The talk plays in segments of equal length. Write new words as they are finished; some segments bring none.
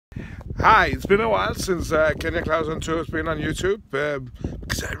Hi, it's been a while since Kenyaclaus on tour has been on YouTube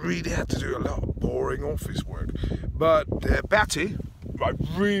because I really had to do a lot of boring office work. But Betty, my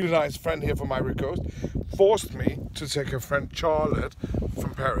really nice friend here from Ivory Coast, forced me to take her friend Charlotte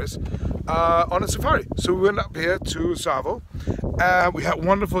from Paris on a safari. So we went up here to Tsavo. We had a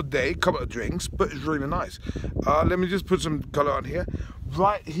wonderful day, couple of drinks, but it's really nice. Let me just put some color on here.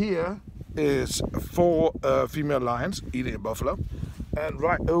 Right here is 4 female lions eating a buffalo. And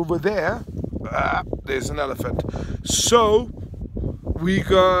right over there, there's an elephant. So we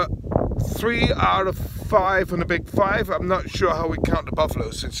got 3 out of 5 on the big 5. I'm not sure how we count the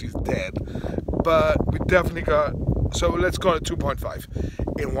buffalo since he's dead, but we definitely got. So let's call it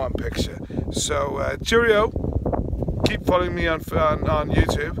 2.5 in one picture. So cheerio. Keep following me on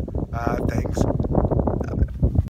YouTube. Thanks.